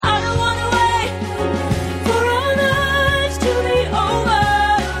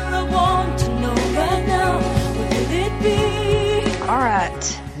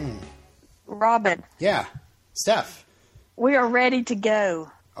Robin. Yeah. Steph. We are ready to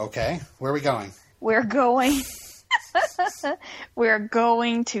go. Okay. Where are we going? We're going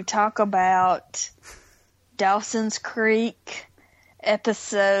to talk about Dawson's Creek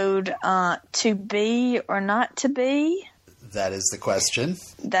episode To Be or Not To Be. That is the question.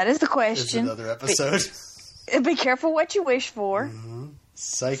 That is the question. There's another episode. Be careful what you wish for. Mm-hmm.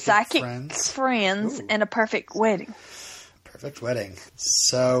 Psychic Friends and a Perfect Wedding. Perfect Wedding.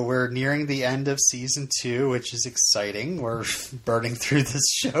 So we're nearing the end of season 2, which is exciting. We're burning through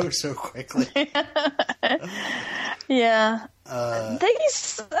this show so quickly. Yeah.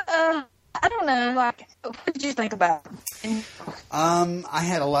 These, I don't know, like, what did you think about them? I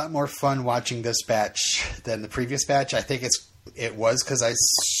had a lot more fun watching this batch than the previous batch. I think it was because I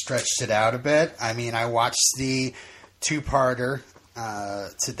stretched it out a bit. I mean, I watched the 2-parter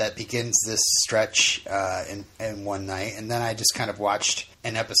that begins this stretch in one night, and then I just kind of watched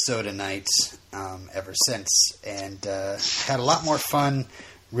an episode a night ever since, and had a lot more fun.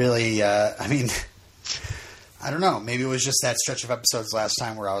 Really, I mean, I don't know. Maybe it was just that stretch of episodes last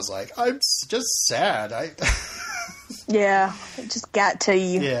time where I was like, I'm just sad. Yeah, it just got to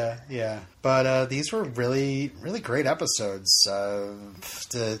you. Yeah. But these were really, really great episodes. Well,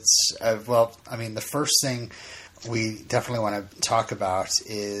 I mean, the first thing we definitely want to talk about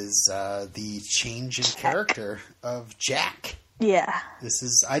is the change in character of Jack. Yeah.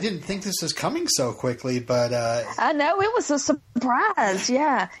 I didn't think this was coming so quickly, but I know, it was a surprise.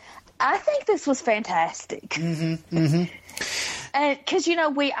 Yeah. I think this was fantastic. Mm-hmm. Mm-hmm. And because,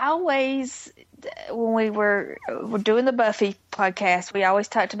 we always, when we were doing the Buffy podcast, we always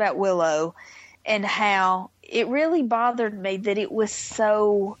talked about Willow and how it really bothered me that it was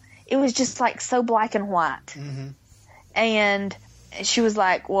just like so black and white. Mm-hmm. And she was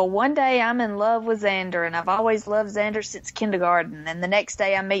like, well, one day I'm in love with Xander and I've always loved Xander since kindergarten. And the next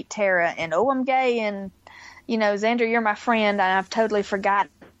day I meet Tara and, I'm gay. And, Xander, you're my friend. And I've totally forgotten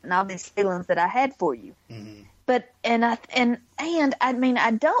all these feelings that I had for you. Mm-hmm. But, I mean,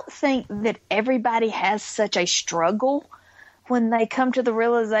 I don't think that everybody has such a struggle when they come to the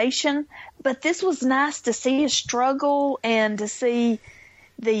realization, but this was nice to see a struggle and to see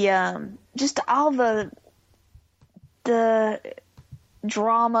the, just all the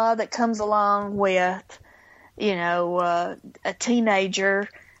drama that comes along with, a teenager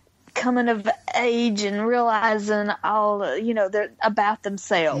coming of age and realizing all, they're about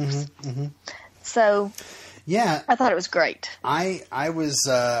themselves. Mm-hmm. Mm-hmm. So, yeah, I thought it was great. I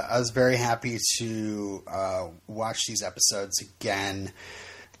was very happy to watch these episodes again.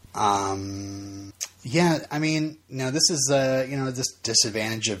 Yeah, I mean, this is this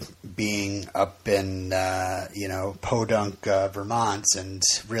disadvantage of being up in Podunk, Vermont, and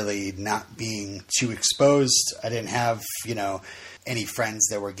really not being too exposed. I didn't have any friends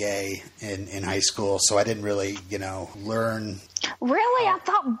that were gay in high school, so I didn't really learn. Really, I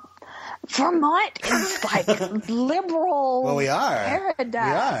thought Vermont is like liberal. Well, we are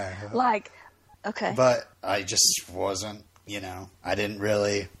paradise. We are like, okay, but I just wasn't. I didn't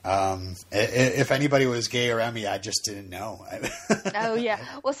really. If anybody was gay around me, I just didn't know. Oh yeah.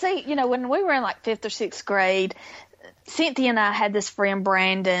 Well, see, when we were in like 5th or 6th grade, Cynthia and I had this friend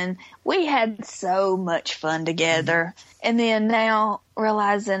Brandon. We had so much fun together, and then now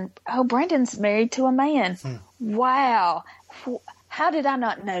realizing, Brandon's married to a man. Wow. How did I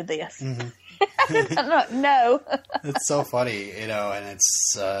not know this? Mm-hmm. I did not know. It's so funny, and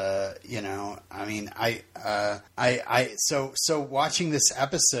it's, I mean, so watching these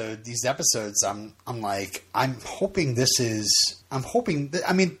episodes, I'm like, I'm hoping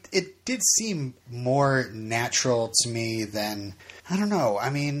I mean, it did seem more natural to me than, I don't know.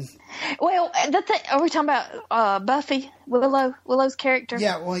 I mean, well, are we talking about Buffy, Willow's character?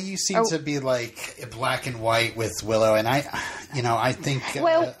 Yeah, well, you seem to be like black and white with Willow, and I think,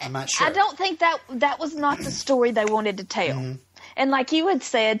 I'm not sure. I don't think that was not the story they wanted to tell. Mm-hmm. And like you had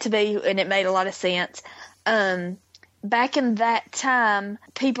said to me, and it made a lot of sense, back in that time,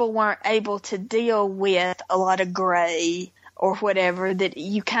 people weren't able to deal with a lot of gray or whatever, that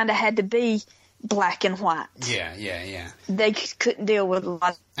you kind of had to be black and white. Yeah. They couldn't deal with a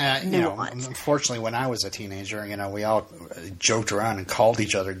lot of nuance. Unfortunately, when I was a teenager, we all joked around and called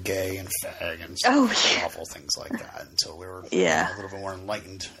each other gay and fag and awful things like that until we were a little bit more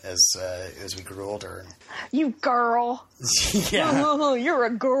enlightened as we grew older. You girl. Yeah. You're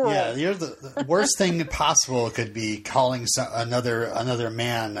a girl. Yeah, you're the worst thing possible could be calling another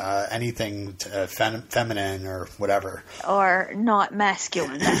man anything feminine or whatever. Or not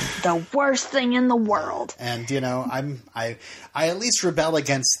masculine. That's the worst thing in the world. And I at least rebel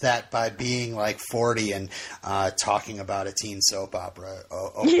against against that by being like 40 and talking about a teen soap opera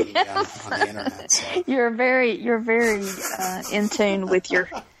openly on the internet. So. You're very in tune with your.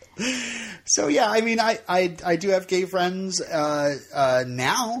 So yeah, I mean, I do have gay friends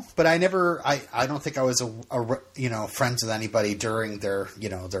now, but I don't think I was friends with anybody during their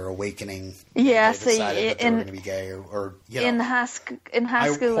awakening. Yeah, they decided that they were going to be gay or in high school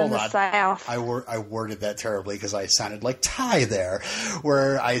in the South. I worded that terribly because I sounded like Ty there,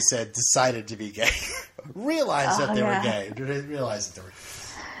 where I said decided to be gay, realized that they were gay, realized that they were.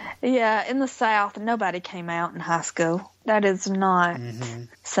 Yeah, in the South, nobody came out in high school. That is not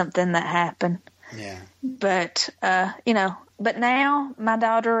something that happened. Yeah. But, but now my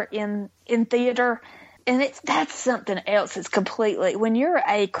daughter in theater, and that's something else. It's completely, when you're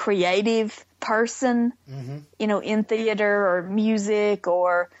a creative person, in theater or music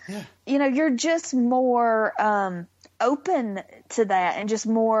or, you're just more open to that and just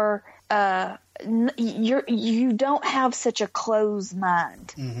more, you don't have such a closed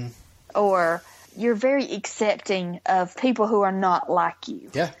mind, or you're very accepting of people who are not like you.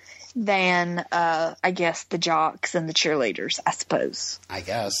 Yeah. Than I guess the jocks and the cheerleaders, I suppose. I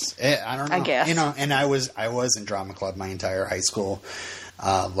guess. I don't know. I guess. And I was in drama club my entire high school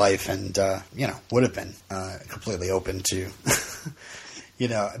life, and would have been completely open to.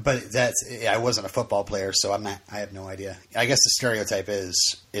 But I wasn't a football player, so I have no idea. I guess the stereotype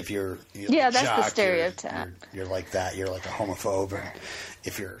is if you're that's jock, the stereotype. You're like that. You're like a homophobe. Or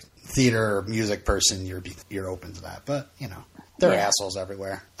if you're a theater or music person, you're open to that. But there are assholes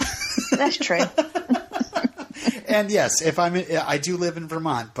everywhere. That's true. And yes, I do live in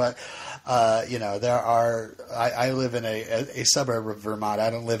Vermont, but. There are. I live in a suburb of Vermont. I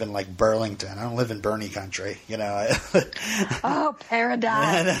don't live in like Burlington. I don't live in Bernie country. Oh,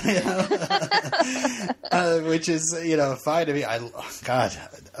 paradise! Which is fine to me.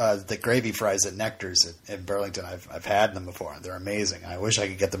 The gravy fries at Nectar's in Burlington. I've had them before. They're amazing. I wish I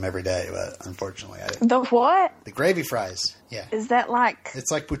could get them every day, but unfortunately, I didn't. The what? The gravy fries. Yeah. Is that like? It's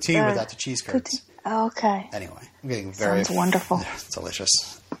like poutine without the cheese curds. Oh, okay. Anyway, I'm getting very sounds wonderful.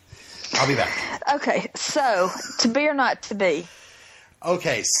 Delicious. I'll be back. Okay, so to be or not to be.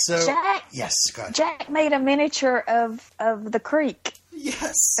 Okay, so Jack. Yes, go ahead. Jack made a miniature of the creek.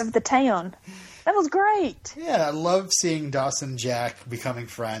 Yes. Of the town. That was great. Yeah, I love seeing Dawson and Jack becoming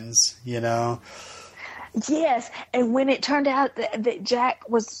friends. Yes, and when it turned out that Jack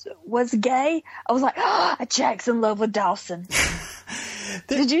was gay, I was like, "Oh, Jack's in love with Dawson."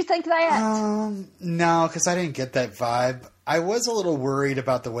 Did you think that? No, because I didn't get that vibe. I was a little worried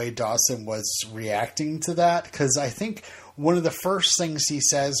about the way Dawson was reacting to that, because I think one of the first things he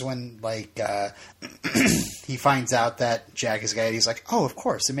says when, he finds out that Jack is gay, he's like, oh, of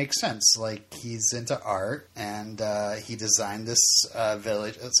course, it makes sense. Like, he's into art, and he designed this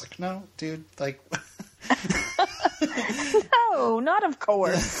village. It's like, no, dude, like... No, not of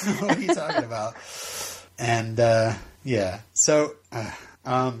course. What are you talking about? And, so...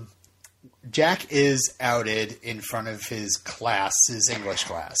 Jack is outed in front of his class, his English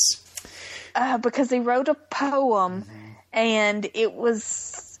class. Because he wrote a poem, and it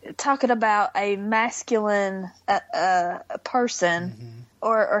was talking about a masculine person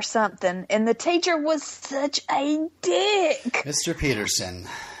or something. And the teacher was such a dick. Mr. Peterson.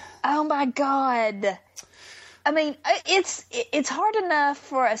 Oh, my God. I mean, it's hard enough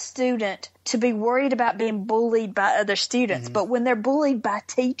for a student to be worried about being bullied by other students, but when they're bullied by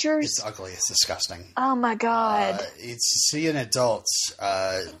teachers... It's ugly. It's disgusting. Oh, my God. It's see an adult's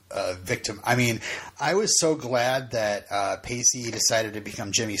victim. I mean, I was so glad that Pacey decided to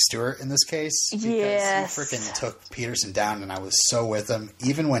become Jimmy Stewart in this case. Because he freaking took Peterson down, and I was so with him.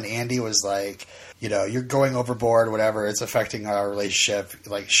 Even when Andy was like... you're going overboard, whatever. It's affecting our relationship.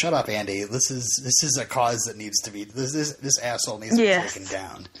 Like, shut up, Andy. This is a cause that needs to be. This asshole needs to be taken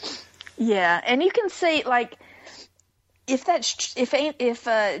down. Yeah, and you can see if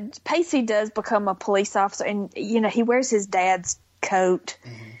Pacey does become a police officer, and he wears his dad's coat,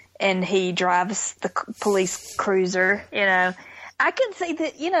 and he drives the police cruiser. I can see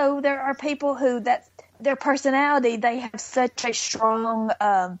that. There are people who their personality, they have such a strong.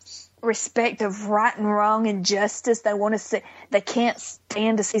 Respect of right and wrong and justice. They want to see. They can't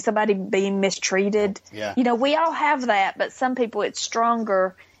stand to see somebody being mistreated. Yeah. We all have that, but some people it's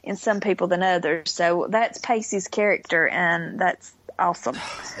stronger in some people than others. So that's Pacey's character, and that's awesome.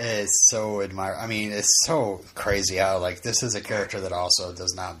 It's so admirable. I mean, it's so crazy how this is a character that also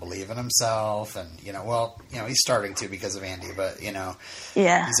does not believe in himself, and he's starting to because of Andy, but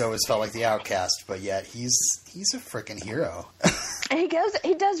he's always felt like the outcast, but yet he's a freaking hero. And he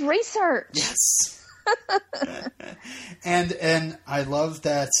does research. Yes. And I love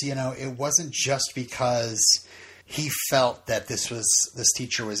that, it wasn't just because he felt that this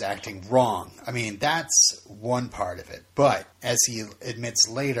teacher was acting wrong. I mean, that's one part of it. But as he admits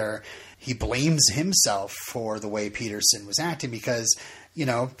later, he blames himself for the way Peterson was acting because,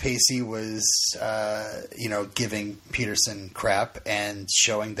 Pacey was, giving Peterson crap and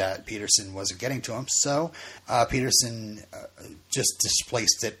showing that Peterson wasn't getting to him. So Peterson just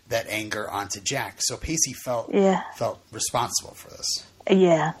displaced that anger onto Jack. So Pacey felt responsible for this.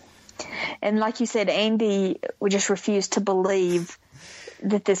 Yeah. And like you said, Andy would just refuse to believe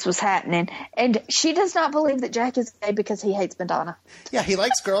that this was happening. And she does not believe that Jack is gay because he hates Madonna. Yeah, he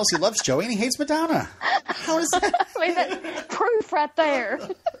likes girls, he loves Joey, and he hates Madonna. How is that? I mean, that's proof right there.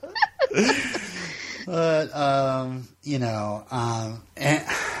 But,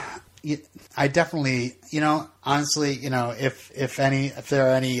 I definitely, honestly, if there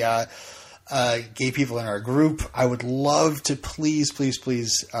are any gay people in our group, I would love to please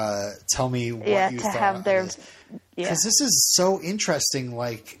tell me what you thought of this. Because this is so interesting.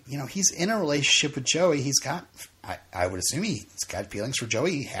 Like, he's in a relationship with Joey. He's got, I would assume he's got feelings for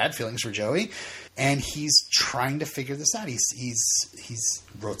Joey. He had feelings for Joey. And he's trying to figure this out. He's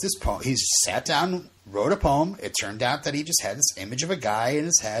wrote this poem. He's sat down, wrote a poem. It turned out that he just had this image of a guy in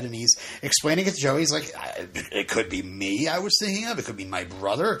his head, and he's explaining it to Joey. He's like, it could be me I was thinking of. It could be my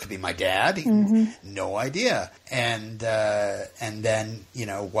brother. It could be my dad. No idea. And then,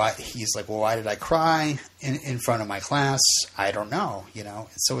 why he's like, well, why did I cry in front of my class? I don't know,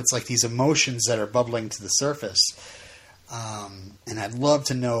 So it's like these emotions that are bubbling to the surface. And I'd love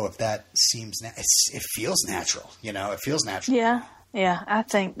to know if that seems it feels natural, it feels natural. Yeah, I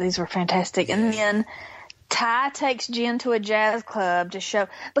think these were fantastic. Yeah. And then Ty takes Jen to a jazz club to show,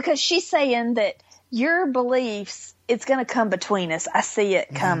 because she's saying that your beliefs, it's going to come between us. I see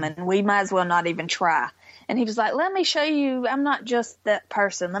it coming. We might as well not even try. And he was like, let me show you, I'm not just that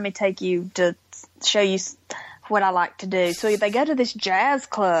person. Let me take you to show you what I like to do. So they go to this jazz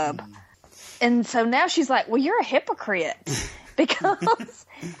club. And so now she's like, well, you're a hypocrite because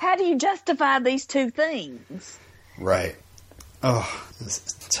how do you justify these two things? Right. Oh, this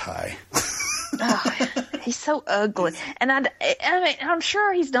is Ty. He's so ugly. And I mean, I'm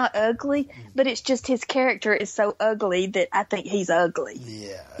sure he's not ugly, but it's just his character is so ugly that I think he's ugly.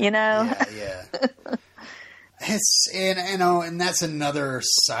 Yeah. Yeah. And that's another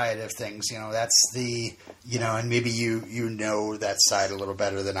side of things. That's the, and maybe you know that side a little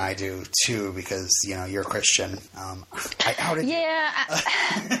better than I do too, because you're a Christian. I outed you.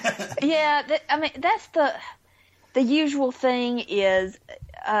 I mean, that's the usual thing is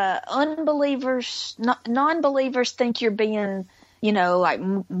unbelievers, non-believers think you're being, like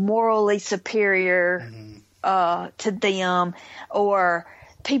morally superior to them, or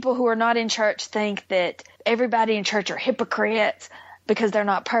people who are not in church think that everybody in church are hypocrites because they're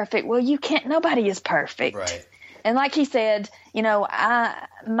not perfect. Well, nobody is perfect. Right. And like he said,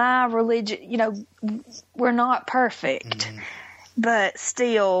 my religion, we're not perfect, but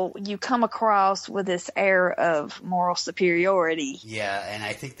still you come across with this air of moral superiority. Yeah. And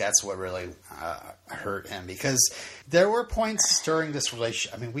I think that's what really hurt him, because there were points during this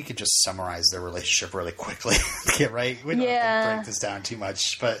relationship. I mean, we could just summarize their relationship really quickly. Right. We don't have to break this down too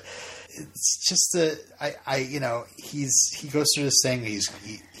much, but it's just he goes through this thing. He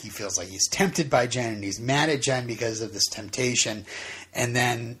feels like he's tempted by Jen, and he's mad at Jen because of this temptation. And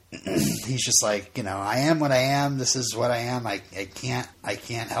then he's just like, I am what I am. This is what I am. I can't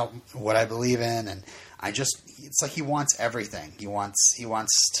help what I believe in. And it's like he wants everything. He wants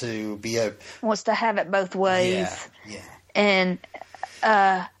to be wants to have it both ways. Yeah. And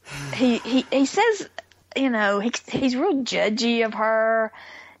he says, he's real judgy of her.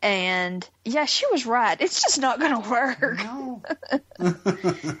 And yeah, she was right. It's just not going to work.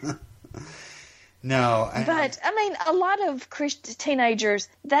 No. But I mean, a lot of Christian teenagers,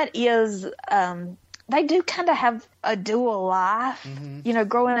 that is, they do kind of have a dual life.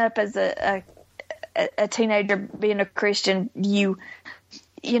 Growing up as a teenager, being a Christian, you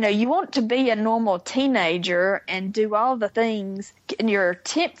want to be a normal teenager and do all the things, and you're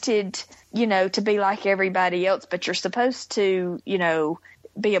tempted, to be like everybody else, but you're supposed to,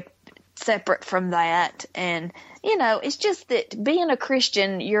 be separate from that. And it's just that being a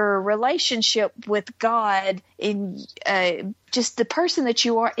Christian, your relationship with God and just the person that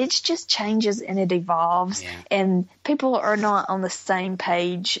you are, it just changes and it evolves. And people are not on the same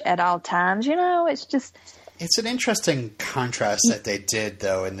page at all times. It's an interesting contrast that they did,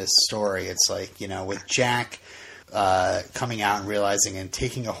 though, in this story. It's like, with Jack coming out and realizing and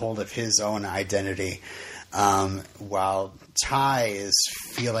taking a hold of his own identity, while Ty is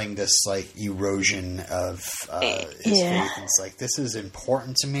feeling this like erosion of his faith. And it's like, this is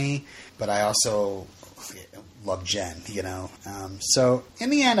important to me, but I also love Jen, you know. So in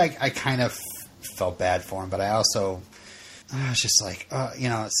the end, I kind of felt bad for him, but I also was just like, you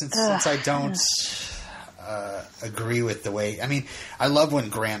know, since I don't agree with the way. I mean, I love when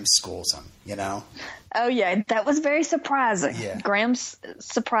Graham schools him, you know. Oh yeah, that was very surprising. Yeah. Graham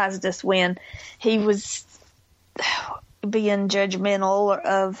surprised us when he was being judgmental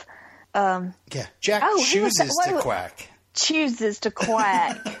of. Jack chooses to quack. Chooses to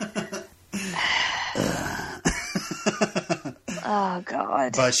quack. Oh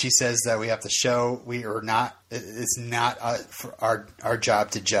God! But she says that we have to show we are not. It's not for our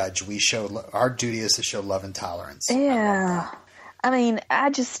job to judge. We show our duty is to show love and tolerance. Yeah, I mean,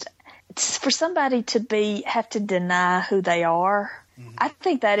 for somebody to have to deny who they are, I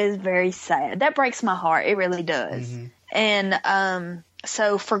think that is very sad. That breaks my heart. It really does. Mm-hmm. And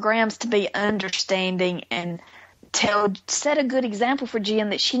so for Grams to be understanding and set a good example for Jen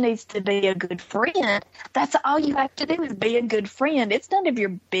that she needs to be a good friend. That's all you have to do is be a good friend. It's none of your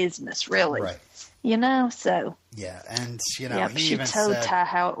business, really. Right. You know, so. Yeah, and, you know, she told Ty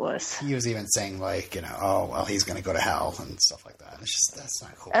how it was. He was even saying, like, you know, oh, well, he's going to go to hell and stuff like that. It's just, that's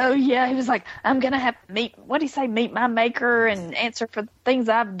not cool. Oh, yeah, he was like, I'm going to have to meet my maker and answer for things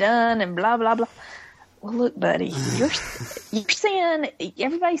I've done and blah, blah, blah. Well, look, buddy, your sin,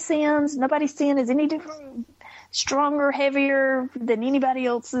 everybody sins, nobody's sin is any different, stronger, heavier than anybody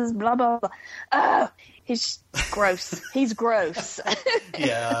else's, blah, blah, blah. Oh, he's gross. He's gross.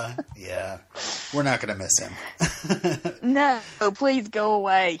 Yeah. We're not going to miss him. No, please go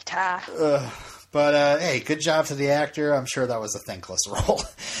away, Ty. But, hey, good job to the actor. I'm sure that was a thankless role.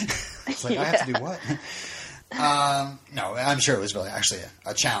 It's like, I have to do what? No, I'm sure it was really actually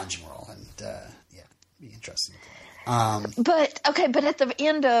a challenging role. And, be interesting. But at the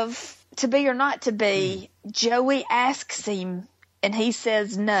end of To Be or Not to Be, Joey asks him, and he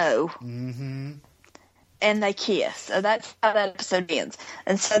says no. Mm-hmm. And they kiss. So that's how that episode ends.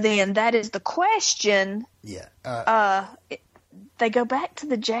 And so then that is the question. Yeah. They go back to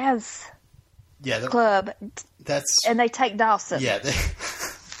the jazz club. And they take Dawson. Yeah.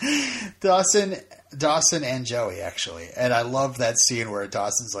 Dawson and Joey, actually. And I love that scene where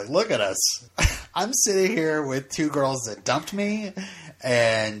Dawson's like, look at us. I'm sitting here with two girls that dumped me,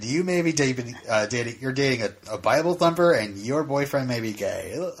 and you may be dating a Bible thumper, and your boyfriend may be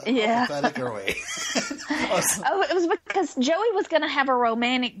gay. Yeah. How pathetic are we? It was because Joey was going to have a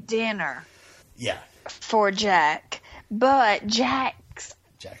romantic dinner. Yeah. For Jack. But Jack's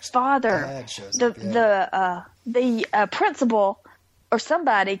father, the principal or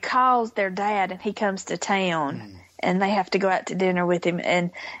somebody calls their dad, and he comes to town. And they have to go out to dinner with him.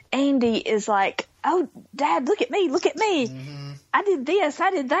 And Andy is like, oh, Dad, look at me. Mm-hmm. I did this. I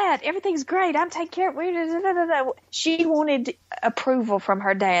did that. Everything's great. I'm taking care of it. She wanted approval from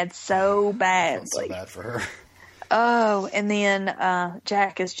her dad so badly. So bad for her. Oh, and then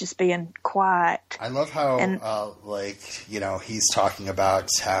Jack is just being quiet. I love how, he's talking about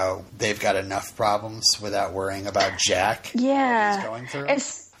how they've got enough problems without worrying about Jack. Yeah. He's going through.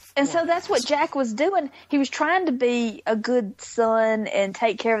 And so that's what Jack was doing. He was trying to be a good son and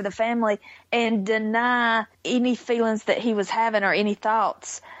take care of the family and deny any feelings that he was having or any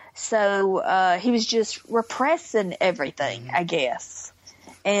thoughts. So he was just repressing everything, I guess.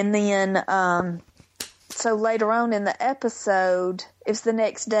 And then, so later on in the episode, it was the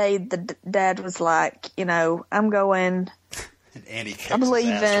next day, the dad was like, you know, I'm going. And Andy kicks his ass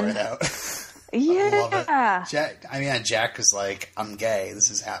right out. Yeah. Jack was like, I'm gay.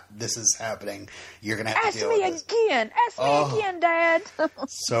 This is happening. You're going to have to deal with this. Ask me again, Dad.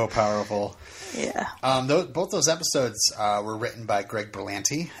 So powerful. Yeah. Both those episodes were written by Greg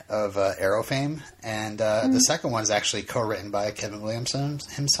Berlanti of Arrow fame. And the second one is actually co-written by Kevin Williamson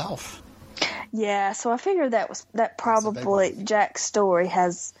himself. Yeah. So I figured that probably Jack's story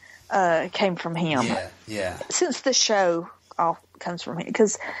came from him. Yeah. Since the show all comes from him.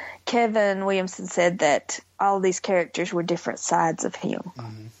 Because Kevin Williamson said that all these characters were different sides of him.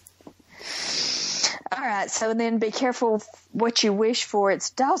 Mm-hmm. All right, so then be careful what you wish for.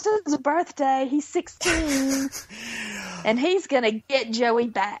 It's Dawson's birthday. He's 16. And he's going to get Joey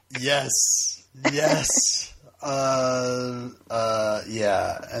back. Yes. Yeah.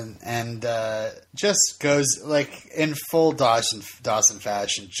 And just goes like in full Dawson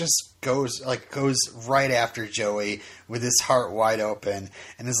fashion, just goes right after Joey with his heart wide open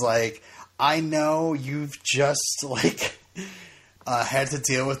and is like, I know you've just had to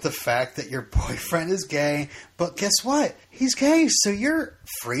deal with the fact that your boyfriend is gay, but guess what? He's gay, so you're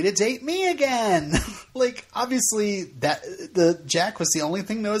free to date me again. Like, obviously, the Jack was the only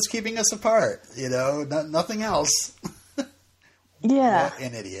thing that was keeping us apart. You know, nothing else. Yeah. What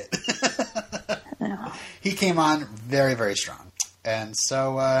an idiot. No. He came on very, very strong. And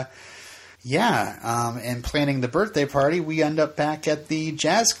so, in planning the birthday party, we end up back at the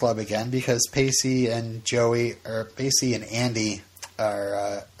jazz club again because Pacey and Andy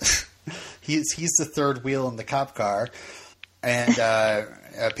are, he's the third wheel in the cop car. And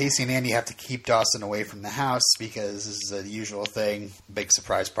Pacey and Andy have to keep Dawson away from the house because this is a usual thing. Big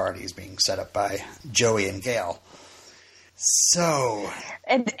surprise party is being set up by Joey and Gail. So,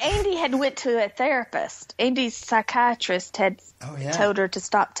 and Andy had went to a therapist. Andy's psychiatrist had told her to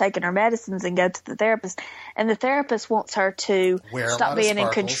stop taking her medicines and go to the therapist. And the therapist wants her to stop being in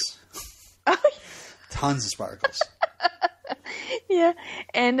control. Tons of sparkles. Yeah,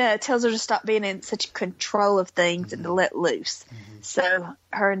 and tells her to stop being in such control of things and to let loose. Mm-hmm. So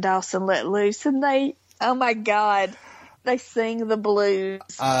her and Dawson let loose, and they, oh my God, they sing the blues.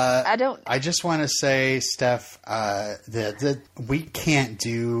 I just want to say, Steph, that we can't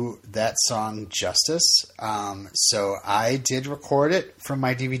do that song justice. So I did record it from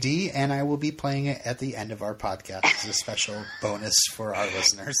my DVD, and I will be playing it at the end of our podcast as a special bonus for our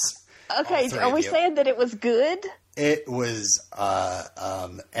listeners. Okay, are we saying that it was good? It was,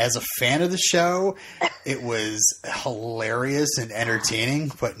 as a fan of the show, it was hilarious and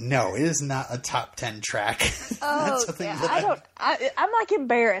entertaining, but no, it is not a top 10 track. Oh, yeah. I'm like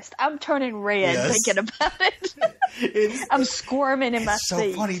embarrassed. I'm turning red thinking about it. I'm squirming in my seat.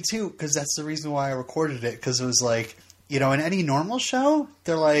 It's so funny, too, because that's the reason why I recorded it, because it was like, you know, in any normal show,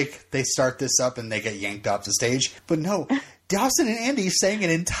 they're like, they start this up and they get yanked off the stage, but no. Dawson and Andy sang an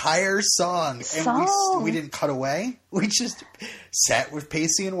entire song, and we didn't cut away. We just sat with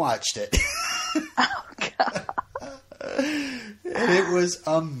Pacey and watched it. Oh, God. And it was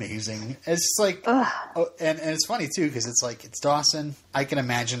amazing. It's just like, and it's funny, too, because it's like, it's Dawson. I can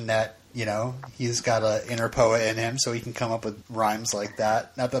imagine that, you know, he's got an inner poet in him, so he can come up with rhymes like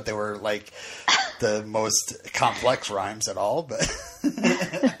that. Not that they were, like, the most complex rhymes at all, but...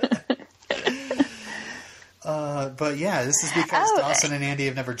 But yeah, this is because Dawson and Andy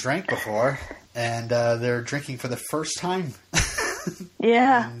have never drank before, and they're drinking for the first time.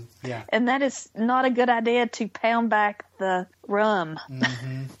 Yeah. And that is not a good idea to pound back the rum.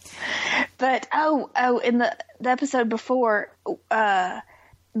 Mm-hmm. But, in the episode before,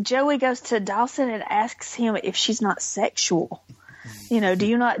 Joey goes to Dawson and asks him if she's not sexual. You know, do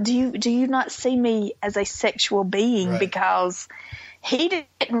you not see me as a sexual being? Right. Because he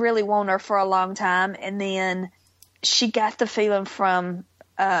didn't really want her for a long time, and then she got the feeling from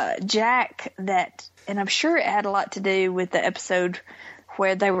Jack that, and I'm sure it had a lot to do with the episode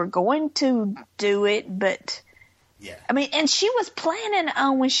where they were going to do it, but yeah, I mean, and she was planning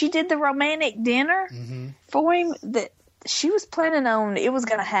on, when she did the romantic dinner for him, that she was planning on it was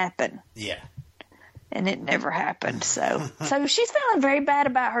going to happen. Yeah. And it never happened. So she's feeling very bad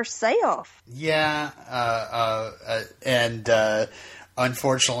about herself. Yeah. And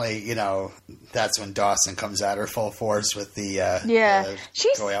unfortunately, you know, that's when Dawson comes at her full force with the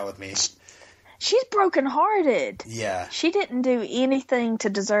she's go out with me. She's brokenhearted. Yeah. She didn't do anything to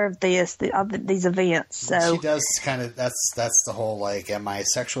deserve these events. So she does kind of. That's the whole, like, am I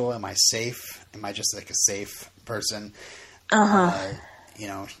sexual? Am I safe? Am I just like a safe person? You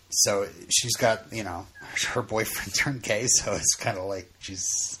know, so she's got, you know, her boyfriend turned gay, so it's kind of like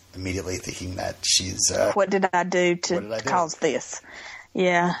she's immediately thinking that she's... what did I do to cause this?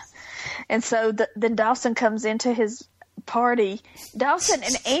 Yeah. And so then Dawson comes into his party. Dawson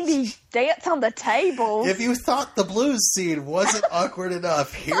and Andy dance on the table. If you thought the blues scene wasn't awkward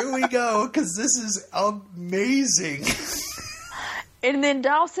enough, here we go, because this is amazing. And then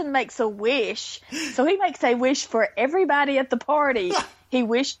Dawson makes a wish. So he makes a wish for everybody at the party. He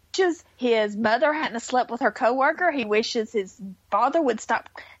wishes his mother hadn't slept with her coworker. He wishes his father would stop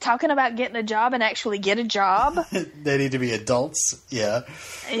talking about getting a job and actually get a job. They need to be adults. Yeah.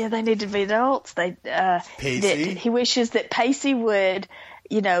 Yeah, they need to be adults. Pacey. He wishes that Pacey would,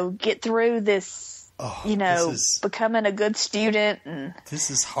 you know, get through this, becoming a good student. And this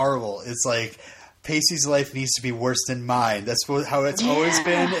is horrible. It's like Pacey's life needs to be worse than mine. That's how it's always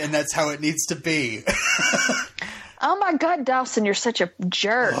been, and that's how it needs to be. Oh my God, Dawson, you're such a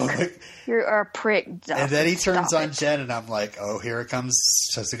jerk. You're a prick, Dawson. And then he turns on Jen, and I'm like, oh, here it comes.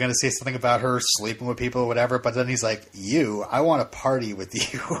 So he's going to say something about her sleeping with people or whatever. But then he's like, I want to party with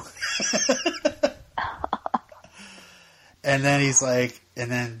you. And then he's like, and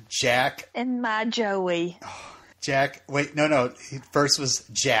then Jack. And my Joey. Jack, wait, no. First was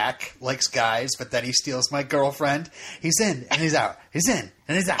Jack, likes guys, but then he steals my girlfriend. He's in and he's out. He's in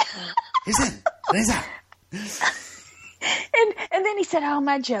and he's out. He's in and he's out. And then he said, "Oh,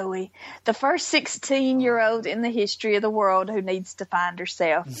 my Joey, the first 16-year-old in the history of the world who needs to find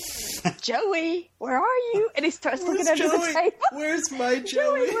herself." Joey, where are you? And he starts looking under the table. Where's my Joey?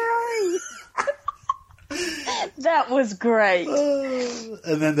 Joey, where are you? That was great.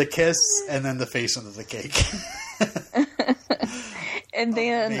 And then the kiss, and then the face under the cake. And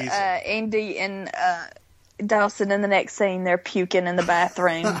then Andy and Dawson in the next scene, they're puking in the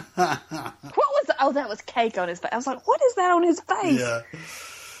bathroom. That was cake on his face. I was like, what is that on his face?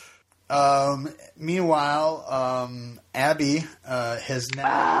 Yeah. Meanwhile, Abby has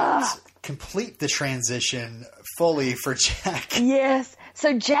now complete the transition fully for Jack. Yes.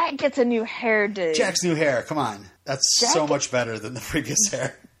 So Jack gets a new hairdo. Jack's new hair. Come on. That's so much better than the previous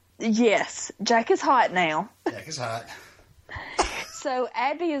hair. Yes. Jack is hot now. Jack is hot. So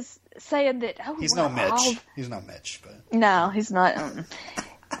Abby is saying that... Oh, he's no Mitch. He's no Mitch. But no, he's not.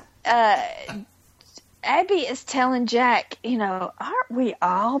 Abby is telling Jack, aren't we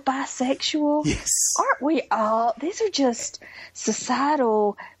all bisexual? Yes. Aren't we all? These are just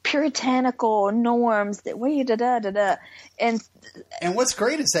societal, puritanical norms that we da-da-da-da. And what's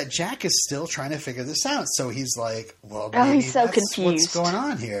great is that Jack is still trying to figure this out. So he's like, well, maybe he's so that's confused. What's going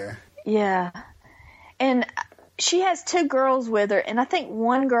on here? Yeah. And she has two girls with her, and I think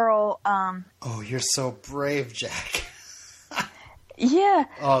one girl... oh, you're so brave, Jack. Yeah.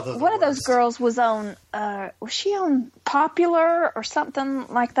 Oh, one of those girls was on, was she on Popular or something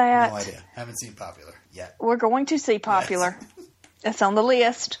like that? No idea. Haven't seen Popular yet. We're going to see Popular. Yes. That's on the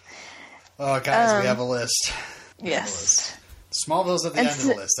list. Oh, guys, we have a list. Yes. Smallville's at the end of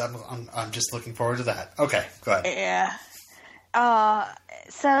the list. I'm just looking forward to that. Okay, go ahead. Yeah.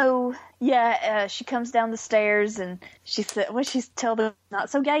 She comes down the stairs and she said, she's told him not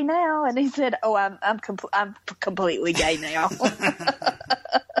so gay now, and he said, "Oh, I'm completely gay now."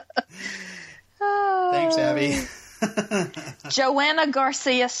 Thanks, Abby. Joanna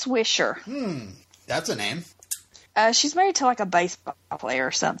Garcia Swisher. That's a name. She's married to like a baseball player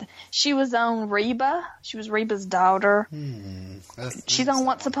or something. She was on Reba. She was Reba's daughter. She's on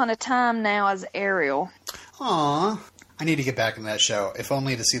Once Upon a Time now as Ariel. Aw. I need to get back in that show, if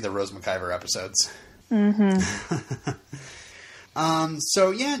only to see the Rose McIver episodes.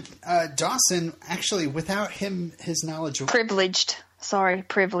 Dawson, actually, without his knowledge of... Privileged.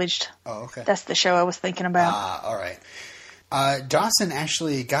 Oh, okay. That's the show I was thinking about. All right. Dawson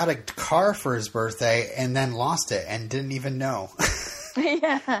actually got a car for his birthday and then lost it and didn't even know.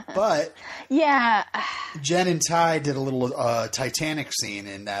 Yeah. But... yeah. Jen and Ty did a little Titanic scene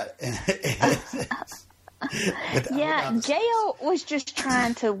in that... Gail was just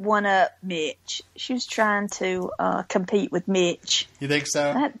trying to one-up Mitch. She was trying to compete with Mitch. You think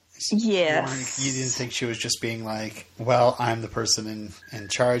so? Yes. You didn't think she was just being like, well, I'm the person in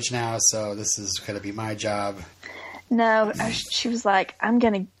charge now, so this is going to be my job. No, she was like,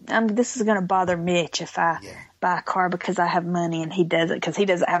 this is going to bother Mitch if I buy a car because I have money and he doesn't because he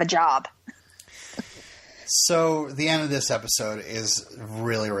doesn't have a job. So the end of this episode is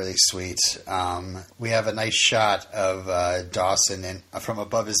really, really sweet. We have a nice shot of Dawson from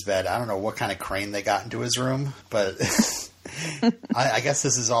above his bed. I don't know what kind of crane they got into his room, but I guess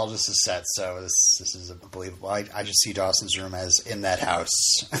this is all just a set, so this is believable. I just see Dawson's room as in that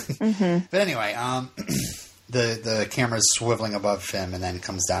house. But anyway, the camera's swiveling above him and then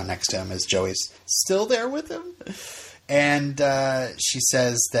comes down next to him as Joey's still there with him. And she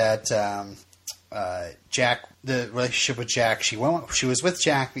says that... Jack, the relationship with Jack, she was with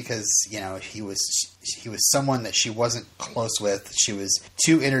Jack because, he was someone that she wasn't close with. She was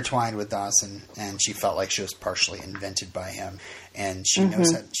too intertwined with Dawson, and she felt like she was partially invented by him. And she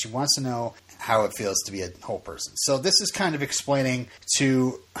knows that she wants to know how it feels to be a whole person. So this is kind of explaining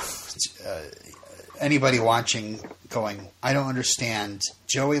to anybody watching going, I don't understand.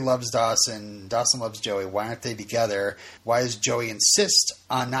 Joey loves Dawson. Dawson loves Joey. Why aren't they together? Why does Joey insist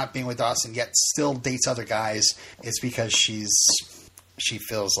on not being with Dawson yet still dates other guys? It's because she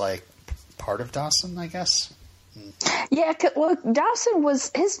feels like part of Dawson, I guess. Yeah, well, Dawson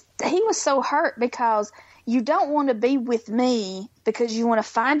he was so hurt because you don't want to be with me because you want to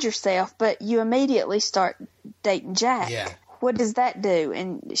find yourself, but you immediately start dating Jack. Yeah. What does that do?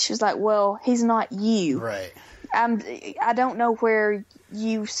 And she was like, well, he's not you. Right. I don't know where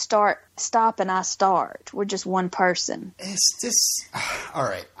you stop and I start. We're just one person. All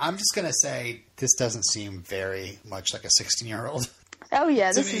right. I'm just going to say this doesn't seem very much like a 16-year-old. Oh,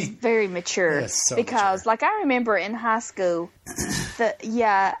 yeah. This is very mature. So because, mature. like, I remember in high school,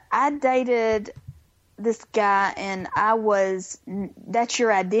 I dated this guy, and that's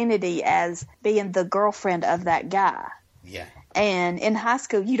your identity as being the girlfriend of that guy. Yeah. And in high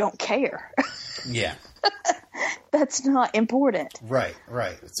school, you don't care. Yeah. That's not important. Right.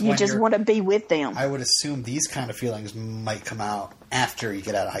 You just want to be with them. I would assume these kind of feelings might come out after you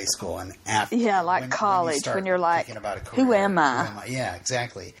get out of high school and after. Yeah, like college, when you're like, who am I? Yeah,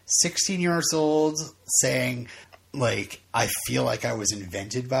 exactly. 16 years old saying, like, I feel like I was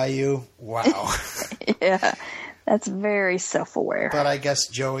invented by you. Wow. Yeah, that's very self-aware. But I guess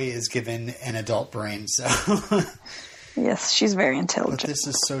Joey is given an adult brain, so... Yes, she's very intelligent. But this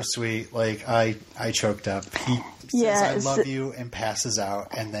is so sweet. Like, I choked up. He says, I love you, and passes out.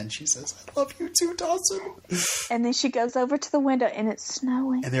 And then she says, I love you too, Dawson. And then she goes over to the window, and it's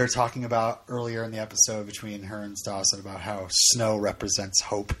snowing. And they were talking about earlier in the episode between her and Dawson about how snow represents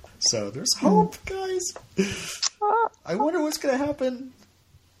hope. So there's hope, guys. I wonder what's going to happen.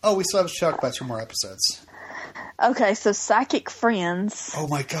 Oh, we still have to talk about 2 more episodes. Okay, so Psychic Friends. Oh,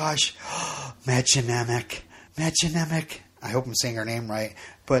 my gosh. Maginamek. I hope I'm saying her name right.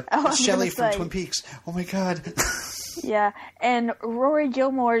 But Shelley from Twin Peaks. Oh, my God. Yeah. And Rory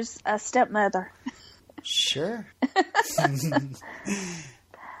Gilmore's stepmother. Sure.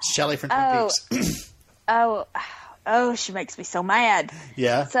 Shelley from Twin Peaks. Oh, she makes me so mad.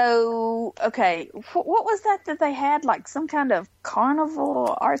 Yeah. So, okay. What was that they had? Like some kind of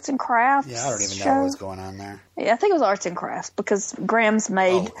carnival, arts and crafts? Yeah, I don't even know what's going on there. Yeah, I think it was arts and crafts because Graham's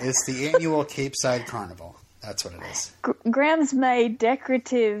made... Oh, it's the annual Cape Side Carnival. That's what it is. Graham's made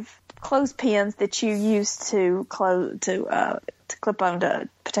decorative clothespins that you use to clip onto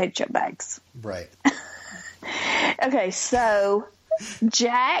potato chip bags. Right. Okay, so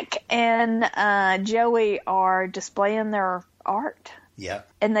Jack and Joey are displaying their art. Yeah.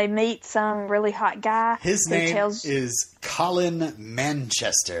 And they meet some really hot guy. His name is Colin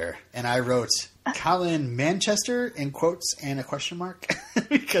Manchester. And I wrote Colin Manchester in quotes and a question mark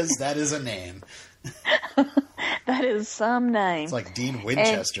because that is a name. That is some name. It's like Dean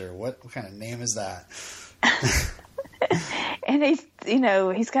Winchester. And what kind of name is that? And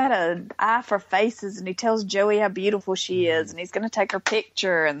he's got an eye for faces, and he tells Joey how beautiful she is, and he's going to take her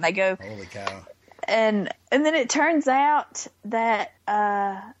picture, and they go. Holy cow! And then it turns out that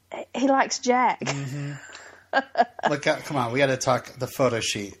he likes Jack. Mm-hmm. Look, come on, we got to talk the photo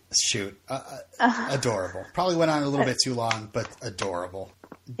shoot. Adorable. Probably went on a little bit too long, but adorable.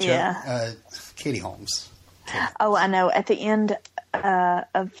 Yeah. Katie Holmes. Oh, I know. At the end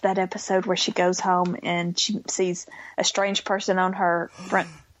of that episode where she goes home and she sees a strange person on her front,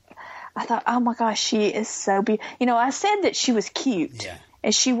 I thought, oh my gosh, she is so beautiful. I said that she was cute. Yeah.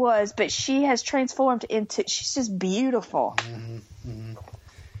 And she was, but she has transformed into, she's just beautiful. Mm-hmm. Mm-hmm.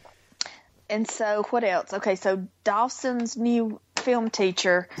 And so what else? Okay, so Dawson's new film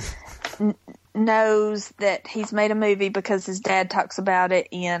teacher knows that he's made a movie because his dad talks about it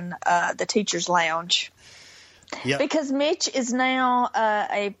in the teacher's lounge. Yep. Because Mitch is now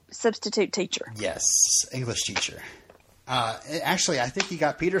a substitute teacher. Yes, English teacher. Actually, I think he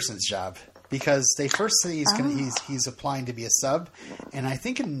got Peterson's job because they first say he's applying to be a sub, and I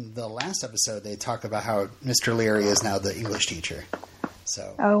think in the last episode they talk about how Mr. Leary is now the English teacher.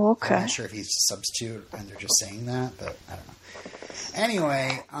 So, okay. I'm not sure if he's a substitute and they're just saying that, but I don't know.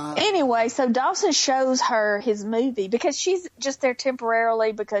 Anyway, so Dawson shows her his movie because she's just there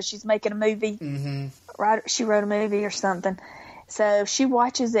temporarily because she's making a movie. Mm-hmm. Right? She wrote a movie or something. So she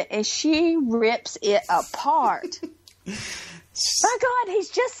watches it and she rips it apart. My God, he's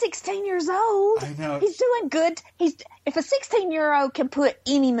just 16 years old. I know. He's doing good. If a 16-year-old can put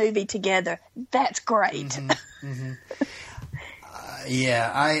any movie together, that's great. Mm-hmm. Mm-hmm.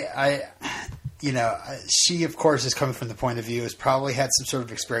 Yeah, she, of course, is coming from the point of view, has probably had some sort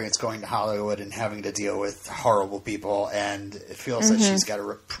of experience going to Hollywood and having to deal with horrible people, and it feels that she's got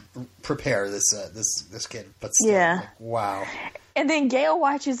to prepare this kid. But still, yeah. Wow. And then Gail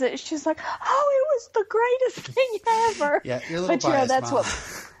watches it, and she's like, oh, it was the greatest thing ever. Yeah, you're a little biased, that's Mom.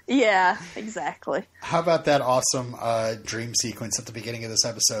 Yeah, exactly. How about that awesome dream sequence at the beginning of this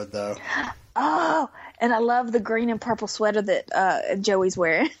episode, though? Oh, and I love the green and purple sweater that Joey's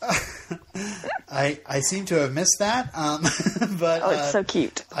wearing. I seem to have missed that, but it's so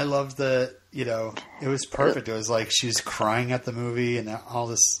cute. I love it was perfect. It was like she was crying at the movie and all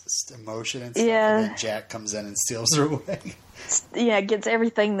this emotion and stuff. Yeah. And then Jack comes in and steals her away. Yeah, gets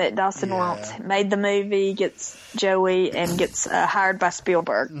everything that Dawson wants. Made the movie, gets Joey, and gets hired by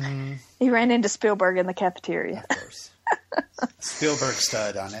Spielberg. Mm-hmm. He ran into Spielberg in the cafeteria. Of course. Spielberg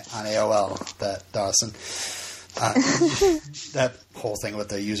stud on AOL, that Dawson. That whole thing with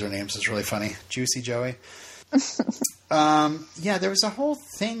the usernames is really funny. Juicy Joey. Yeah, there was a whole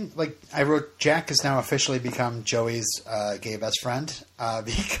thing. Like, I wrote, Jack has now officially become Joey's gay best friend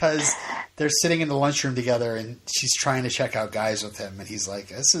because they're sitting in the lunchroom together and she's trying to check out guys with him. And he's like,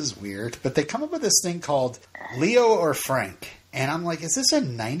 this is weird. But they come up with this thing called Leo or Frank. And I'm like, is this a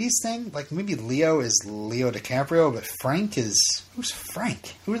 90s thing? Like, maybe Leo is Leo DiCaprio, but Frank is... Who's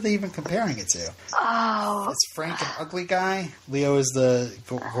Frank? Who are they even comparing it to? Oh. Is Frank an ugly guy? Leo is the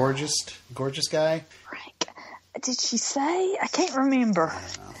gorgeous guy? Frank. Did she say? I can't remember. I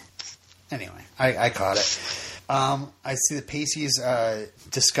don't know. Anyway, I caught it. I see that Pacey's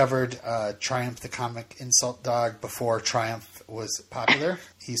discovered Triumph the comic insult dog before Triumph was popular.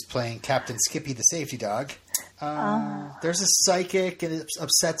 He's playing Captain Skippy the safety dog. There's a psychic, and it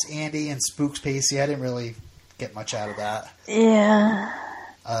upsets Andy and spooks Pacey. I didn't really get much out of that. Yeah.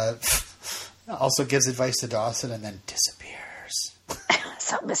 Also gives advice to Dawson and then disappears.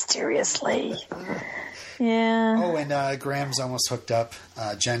 So mysteriously. Yeah. Oh, and Graham's almost hooked up.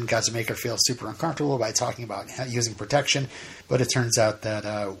 Jen got to make her feel super uncomfortable by talking about using protection, but it turns out that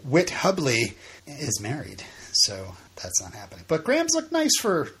Whit Hubley is married, so that's not happening. But Graham's looked nice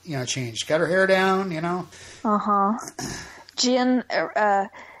for, change. Got her hair down, Uh-huh. Jen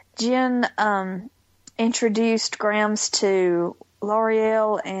introduced Grams to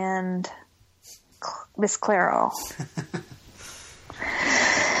L'Oreal and Miss Clairol.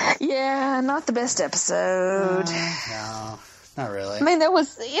 Yeah, not the best episode. No, not really. I mean, there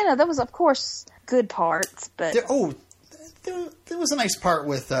was of course good parts, but there was a nice part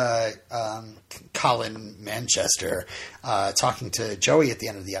with Colin Manchester talking to Joey at the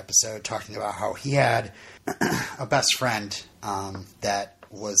end of the episode, talking about how he had a best friend that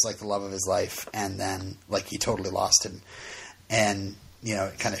was like the love of his life, and then like he totally lost him, and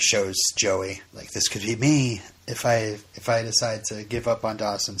it kind of shows Joey like this could be me if I decide to give up on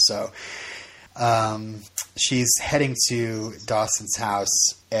Dawson. So she's heading to Dawson's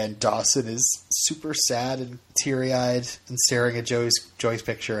house, and Dawson is super sad and teary-eyed and staring at Joey's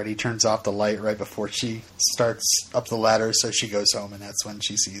picture, and he turns off the light right before she starts up the ladder, so she goes home, and that's when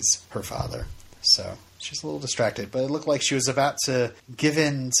she sees her father. So she's a little distracted, but it looked like she was about to give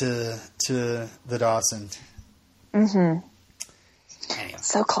in to the Dawson. Mm-hmm. Anyway.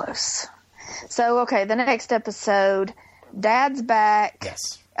 So close. So, okay, the next episode, Dad's back.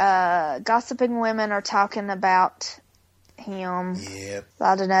 Yes. Gossiping women are talking about him. Yep.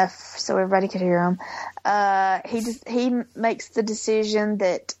 Loud enough so everybody could hear him. He makes the decision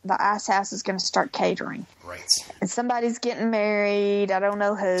that the Ice House is going to start catering. Right. And somebody's getting married. I don't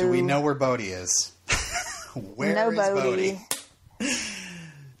know who. Do we know where Bodie is? Where no is Bodie.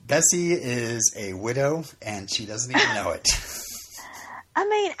 Bessie is a widow, and she doesn't even know it. I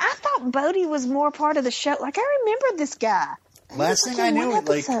mean, I thought Bodie was more part of the show. Like, I remember this guy. Last thing I knew,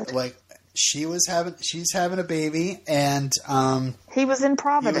 like she's having a baby, and he was in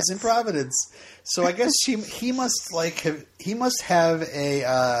Providence. So I guess he must have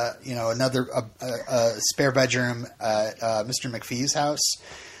a another spare bedroom at Mr. McPhee's house,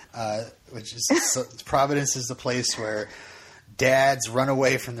 which is Providence is the place where dads run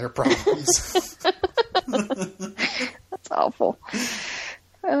away from their problems. That's awful.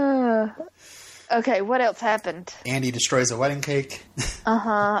 Okay, what else happened? Andy destroys a wedding cake.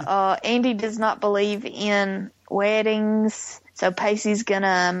 Andy does not believe in weddings, so Pacey's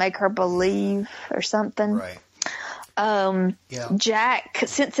gonna make her believe or something. Right. Jack,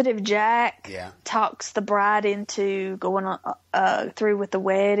 sensitive Jack, talks the bride into going through with the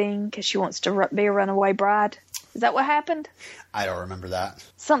wedding because she wants to be a runaway bride. Is that what happened? I don't remember that.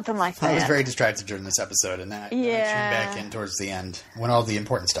 Something like that. I was very distracted during this episode, and that tuned back in towards the end when all the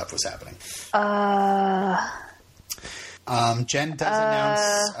important stuff was happening. Jen does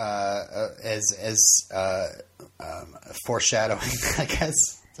announce as foreshadowing, I guess.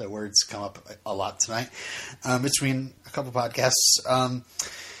 The words come up a lot tonight between a couple podcasts.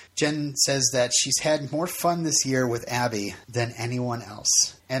 Jen says that she's had more fun this year with Abby than anyone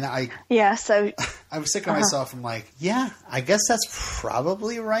else. And I was thinking to myself, I'm like, yeah, I guess that's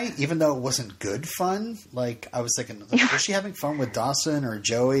probably right, even though it wasn't good fun. Like, I was thinking, was she having fun with Dawson or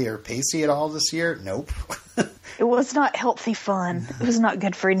Joey or Pacey at all this year? Nope. It was not healthy fun. It was not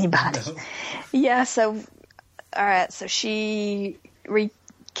good for anybody. No. Yeah, so, all right, so she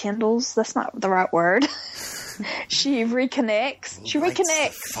rekindles. That's not the right word. She reconnects. She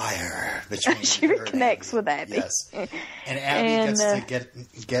reconnects. Fire. She reconnects with Abby. Yes. And Abby gets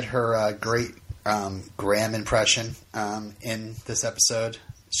to get her great Graham impression in this episode.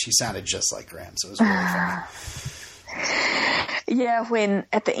 She sounded just like Graham, so it was really funny. Yeah,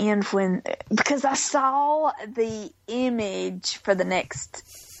 at the end, because I saw the image for the next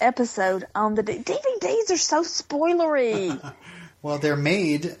episode on the DVDs are so spoilery. Well, they're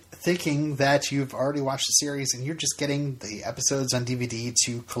made thinking that you've already watched the series and you're just getting the episodes on DVD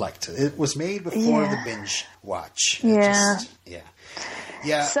to collect. It was made before the binge watch.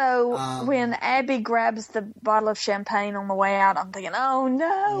 Yeah. So when Abby grabs the bottle of champagne on the way out, I'm thinking, oh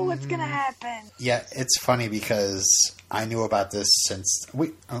no, what's going to happen? Yeah, it's funny because I knew about this since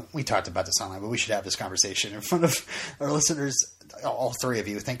we talked about this online, but we should have this conversation in front of our listeners, all three of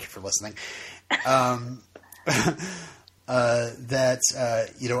you. Thank you for listening. I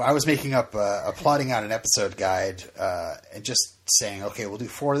was making up plotting out an episode guide and just saying, okay, we'll do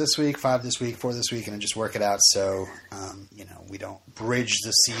 4 this week, 5 this week, 4 this week, and then just work it out so we don't bridge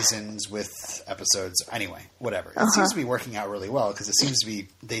the seasons with episodes. Anyway, whatever. It seems to be working out really well because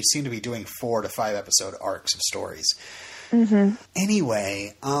they seem to be doing 4 to 5 episode arcs of stories. Mm-hmm.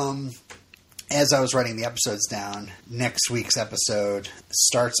 Anyway, as I was writing the episodes down, next week's episode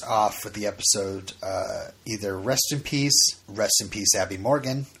starts off with the episode either Rest in Peace, Abby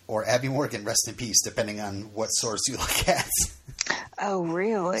Morgan, or Abby Morgan, Rest in Peace, depending on what source you look at. Oh,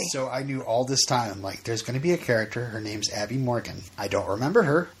 really? So I knew all this time, like, there's going to be a character. Her name's Abby Morgan. I don't remember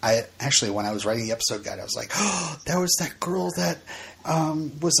her. When I was writing the episode guide, I was like, oh, that was that girl that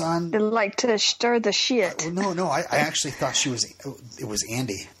was on... Like to stir the shit. No. I actually thought it was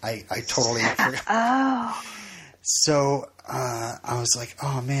Andy. I totally forgot. Oh. So I was like,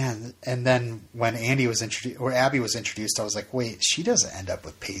 oh, man. And then when Abby was introduced, I was like, wait, she doesn't end up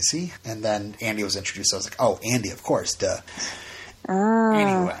with Pacey. And then Andy was introduced. I was like, oh, Andy, of course, duh.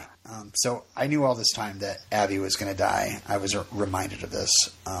 Anyway, so I knew all this time that Abby was going to die. I was reminded of this.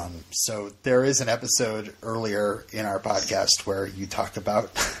 So there is an episode earlier in our podcast where you talk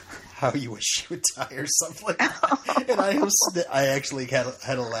about how you wish she would die or something like that. And I actually had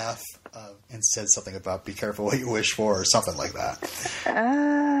a laugh and said something about be careful what you wish for or something like that.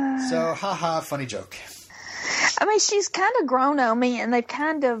 So, haha, funny joke. I mean, she's kind of grown on me, and they've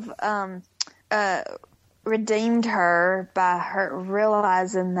kind of redeemed her by her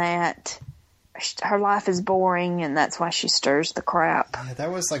realizing that her life is boring and that's why she stirs the crap. Yeah,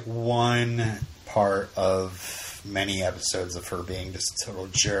 that was like one part of many episodes of her being just a total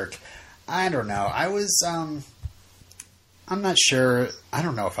jerk. I don't know. I'm not sure. I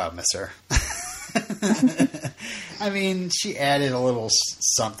don't know if I'll miss her. I mean, she added a little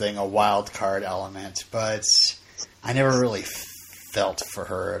something, a wild card element, but I never really felt for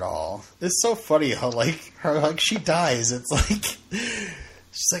her at all. It's so funny how she dies. It's like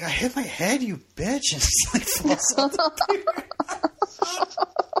she's like, I hit my head, you bitch, and she like falls off the pier.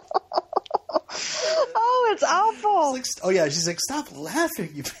 Oh, it's awful. She's like, stop laughing,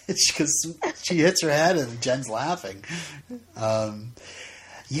 you bitch, because she hits her head and Jen's laughing.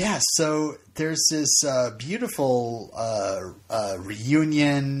 So there's this beautiful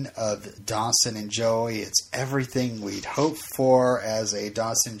reunion of Dawson and Joey. It's everything we'd hoped for as a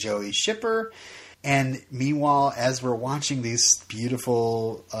Dawson-Joey shipper. And meanwhile, as we're watching this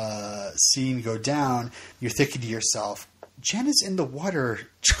beautiful scene go down, you're thinking to yourself, Jen is in the water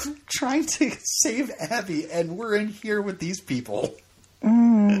trying to save Abby, and we're in here with these people.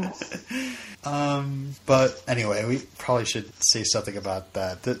 But anyway, we probably should say something about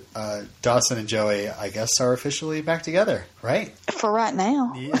that. Dawson and Joey, I guess, are officially back together, right? For right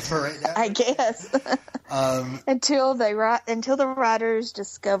now. Yeah, for right now. I guess. Until the writers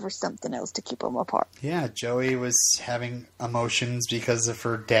discover something else to keep them apart. Yeah, Joey was having emotions because of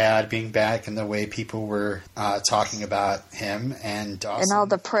her dad being back and the way people were talking about him, and Dawson. And all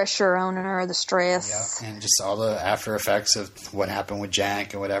the pressure on her, the stress. Yeah, and just all the after effects of what happened with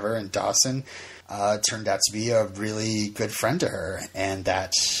Jack and whatever. And Dawson turned out to be a really good friend to her, and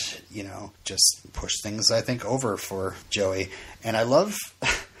that, just pushed things, I think, over for Joey. And I love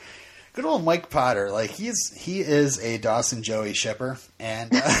good old Mike Potter. Like, he is a Dawson-Joey shipper,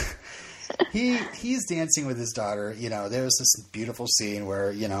 and he's dancing with his daughter. There was this beautiful scene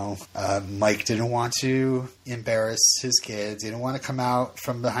where, Mike didn't want to embarrass his kids. He didn't want to come out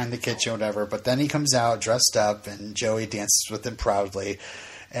from behind the kitchen or whatever, but then he comes out dressed up, and Joey dances with him proudly.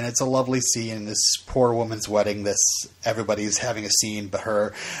 And it's a lovely scene. This poor woman's wedding. Everybody's having a scene but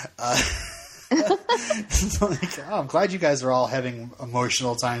her. I'm glad you guys are all having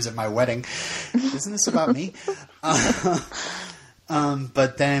emotional times at my wedding. Isn't this about me?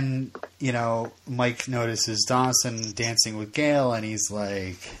 But then, Mike notices Dawson dancing with Gail, and he's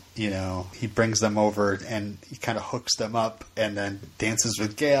like, he brings them over and he kind of hooks them up and then dances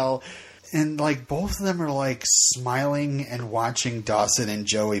with Gail. And, both of them are, smiling and watching Dawson and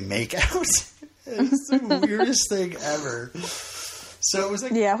Joey make out. It's the weirdest thing ever. So it was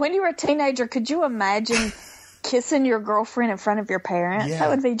like... Yeah, when you were a teenager, could you imagine kissing your girlfriend in front of your parents. Yeah. That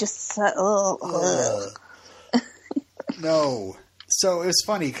would be just so. No. So it was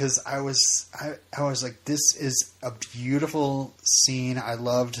funny because I was like, this is a beautiful scene. I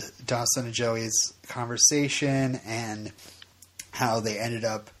loved Dawson and Joey's conversation and how they ended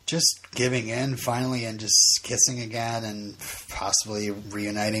up just giving in finally and just kissing again and possibly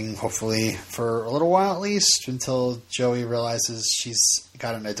reuniting, hopefully for a little while at least, until Joey realizes she's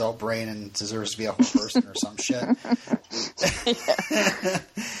got an adult brain and deserves to be a whole person or some shit.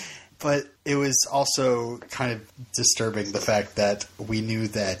 But it was also kind of disturbing the fact that we knew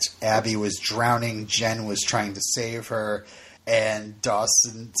that Abby was drowning, Jen was trying to save her, and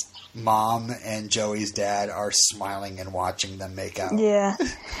Dawson's mom and Joey's dad are smiling and watching them make out. Yeah.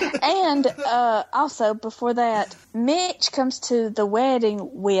 And also, before that, Mitch comes to the wedding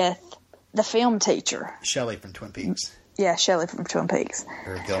with the film teacher. Shelley from Twin Peaks. Yeah, Shelley from Twin Peaks.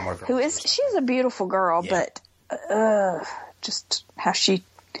 Or Gilmore Girls. She's a beautiful girl, Yeah. but just how she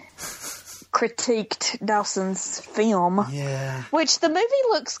critiqued Dawson's film. Yeah. Which the movie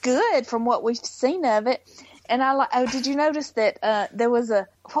looks good from what we've seen of it. And did you notice that there was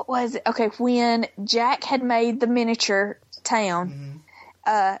what was it? Okay, when Jack had made the miniature town,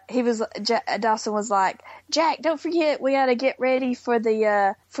 Dawson was like, Jack, don't forget we got to get ready for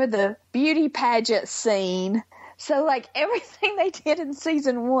the beauty pageant scene. So, like, everything they did in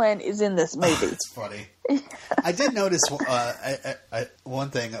season 1 is in this movie. It's funny. I did notice one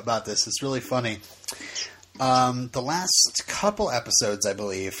thing about this. It's really funny. The last couple episodes, I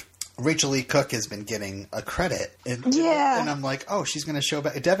believe, Rachel Lee Cook has been getting a credit. And I'm like, oh, she's going to show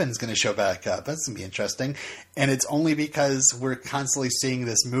back. Devin's going to show back up. That's going to be interesting. And it's only because we're constantly seeing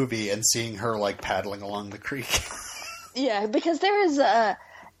this movie and seeing her, like, paddling along the creek. Yeah, because there is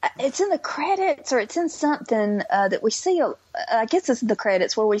it's in the credits or it's in something that we see. I guess it's in the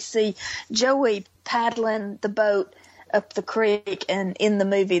credits where we see Joey paddling the boat up the creek, and in the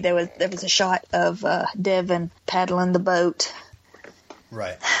movie there was a shot of Devin paddling the boat.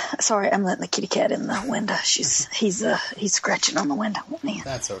 Right. Sorry, I'm letting the kitty cat in the window. He's scratching on the window.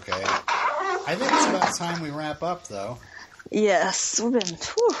 That's okay. I think it's about time we wrap up, though. Yes, we've been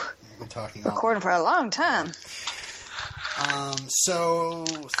talking recording for a long time. So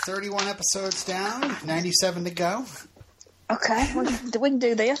 31 episodes down, 97 to go. Okay, we can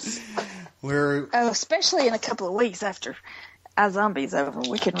do this. Especially in a couple of weeks after iZombie's over,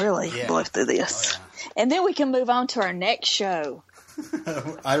 we can really blow through this, and then we can move on to our next show.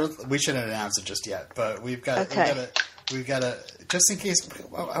 We shouldn't announce it just yet, but we've got to just in case.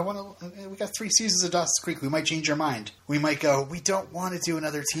 We got 3 seasons of Dawson's Creek. We might change our mind. We might go, we don't want to do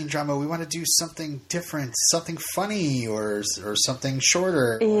another teen drama. We want to do something different, something funny, or something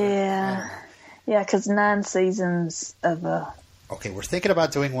shorter. Yeah, because 9 seasons of a. Okay, we're thinking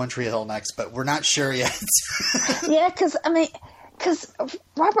about doing One Tree Hill next, but we're not sure yet. Yeah, because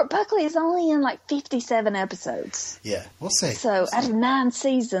Robert Buckley is only in like 57 episodes. Yeah, we'll see. So out of 9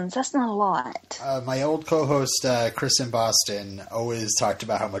 seasons, that's not a lot. My old co-host, Chris in Boston, always talked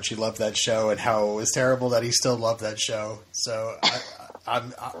about how much he loved that show and how it was terrible that he still loved that show. So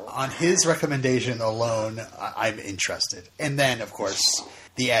I'm on his recommendation alone, I'm interested. And then, of course,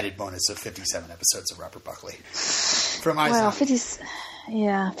 the added bonus of 57 episodes of Robert Buckley. From iZombie.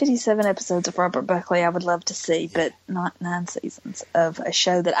 57 episodes of Robert Buckley I would love to see, but not 9 seasons of a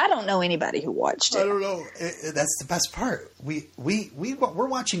show that I don't know anybody who watched it. I don't know. That's the best part. We're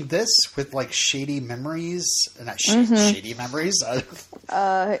watching this with like shady memories, not shady memories.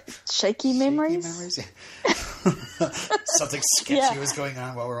 Shaky memories. Yeah. Something sketchy was going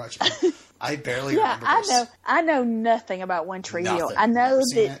on while we're watching. I barely remember this. I know nothing about One Tree Hill. I know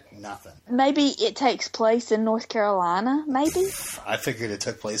that nothing. Maybe it takes place in North Carolina. Maybe I figured it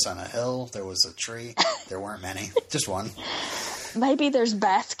took place on a hill. There was a tree. There weren't many, just one. Maybe there's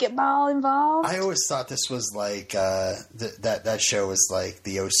basketball involved. I always thought this was like that show was like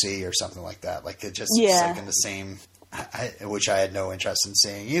the OC or something like that. Like it just was like in the same. Which I had no interest in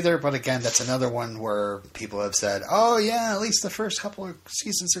seeing either. But again, that's another one where people have said, "Oh yeah, at least the first couple of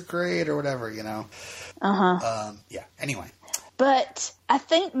seasons are great," or whatever, you know. Yeah. Anyway, but I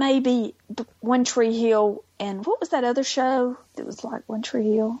think maybe One Tree Hill and what was that other show that was like One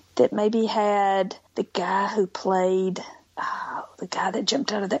Tree Hill that maybe had the guy who played the guy that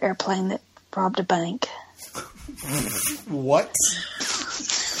jumped out of the airplane that robbed a bank. What?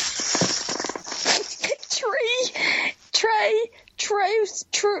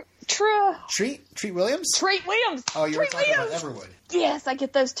 Treat Williams? Treat Williams. Oh, you were talking about Everwood. Yes, I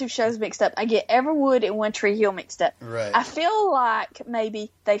get those two shows mixed up. I get Everwood and One Tree Hill mixed up. Right. I feel like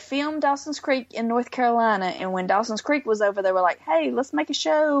maybe they filmed Dawson's Creek in North Carolina, and when Dawson's Creek was over, they were like, hey, let's make a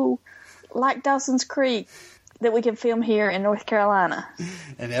show like Dawson's Creek that we can film here in North Carolina.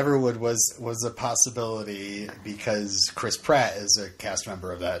 And Everwood was a possibility because Chris Pratt is a cast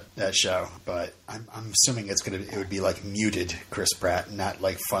member of that show. But I'm assuming it would be like muted Chris Pratt, not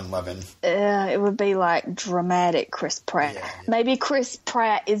like fun-loving. It would be like dramatic Chris Pratt. Yeah. Maybe Chris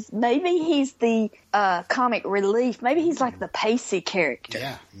Pratt he's the comic relief. Maybe he's like the Pacey character.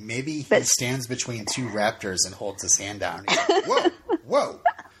 Yeah, maybe he stands between two raptors and holds his hand down. He's like, whoa, whoa.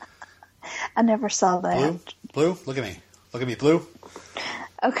 I never saw that. Blue, look at me. Look at me, Blue.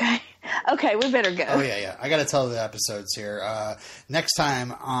 Okay, we better go. Oh, yeah. I got to tell the episodes here. Next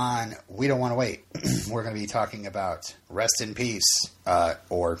time on We Don't Want to Wait, we're going to be talking about Rest in Peace,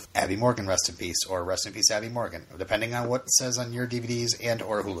 or Abby Morgan Rest in Peace, or Rest in Peace Abby Morgan, depending on what it says on your DVDs and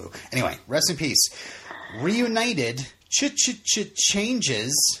or Hulu. Anyway, Rest in Peace. Reunited,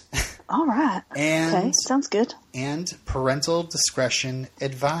 changes. All right. Okay, sounds good. And parental discretion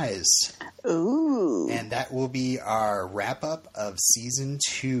advised. Ooh. And that will be our wrap-up of Season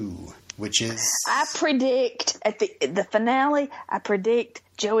 2, which is... I predict, at the finale,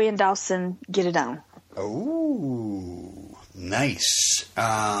 Joey and Dawson get it on. Oh, nice.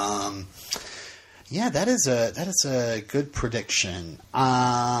 Yeah, that is a good prediction.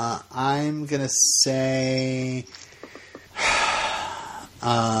 I'm going to say...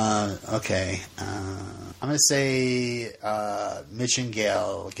 okay. I'm going to say Mitch and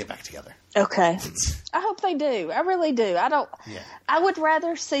Gail get back together. Okay. I hope they do. I really do. I would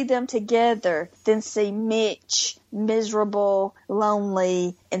rather see them together than see Mitch miserable,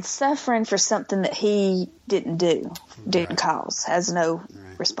 lonely, and suffering for something that he didn't cause, has no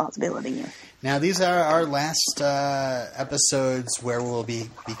responsibility in. Now, these are our last episodes where we'll be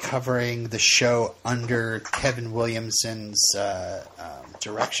covering the show under Kevin Williamson's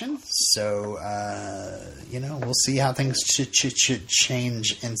direction. So, we'll see how things should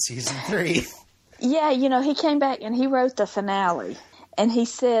change in Season 3. Yeah, he came back and he wrote the finale. And he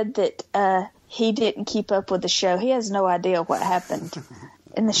said that he didn't keep up with the show. He has no idea what happened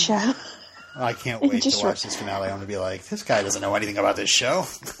in the show. I can't wait to watch this finale. I'm going to be like, this guy doesn't know anything about this show.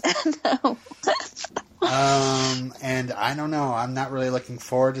 No. And I don't know. I'm not really looking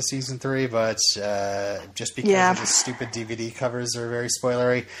forward to Season 3, but just because of the stupid DVD covers are very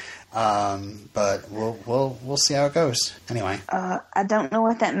spoilery. But we'll see how it goes. Anyway. I don't know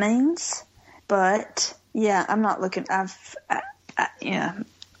what that means, but yeah, I'm not looking. I've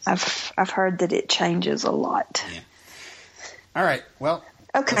heard that it changes a lot. Yeah. All right. Well.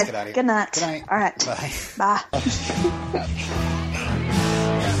 Okay. Let's get out of here. Good night. Good night. All right. Bye. Bye.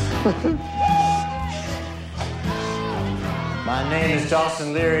 My name is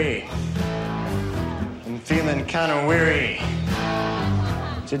Dawson Leary. I'm feeling kind of weary.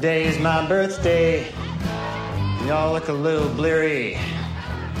 Today is my birthday. Y'all look a little bleary.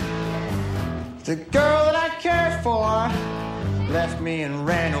 The girl that I cared for left me and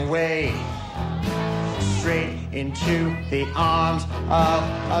ran away. Straight into the arms of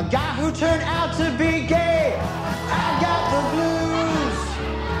a guy who turned out to be gay. I got the blues.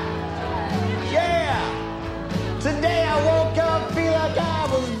 Yeah. Today I woke up feel like I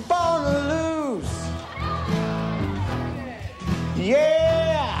was born to lose.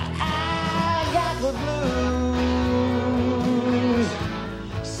 Yeah, I got the blues.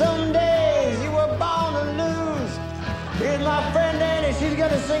 Some days you were born to lose. Here's my friend Annie, she's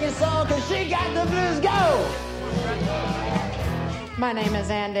gonna sing a song cause she got the blues. Go! My name is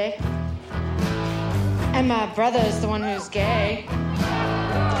Andy. And my brother is the one who's gay.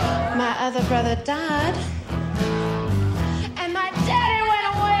 My other brother died. And my daddy went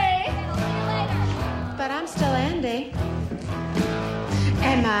away. But I'm still Andy.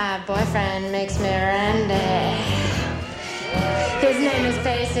 And my boyfriend makes me Randy. His name is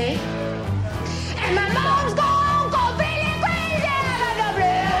Pacey. And my mom's gone completely crazy. I got the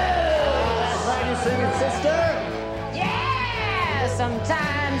blues. That's right, you singing, sister. Yeah,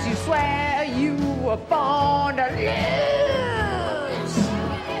 sometimes you swear you were born to lose.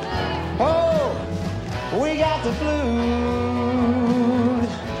 Oh, we got the blues.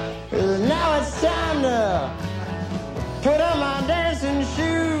 Now it's time to put on my dancing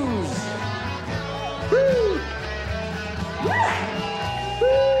shoes. Woo! Woo!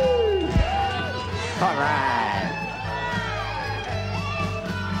 All right.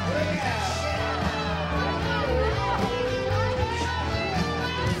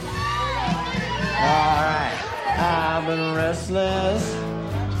 All right. I've been restless,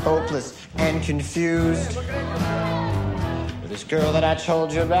 hopeless, and confused. With this girl that I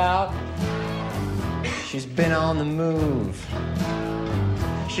told you about, she's been on the move.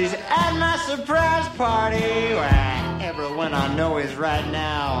 She's at my surprise party where everyone I know is right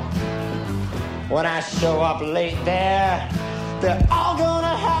now. When I show up late there, they're all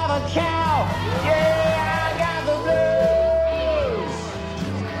gonna have a cow. Yeah!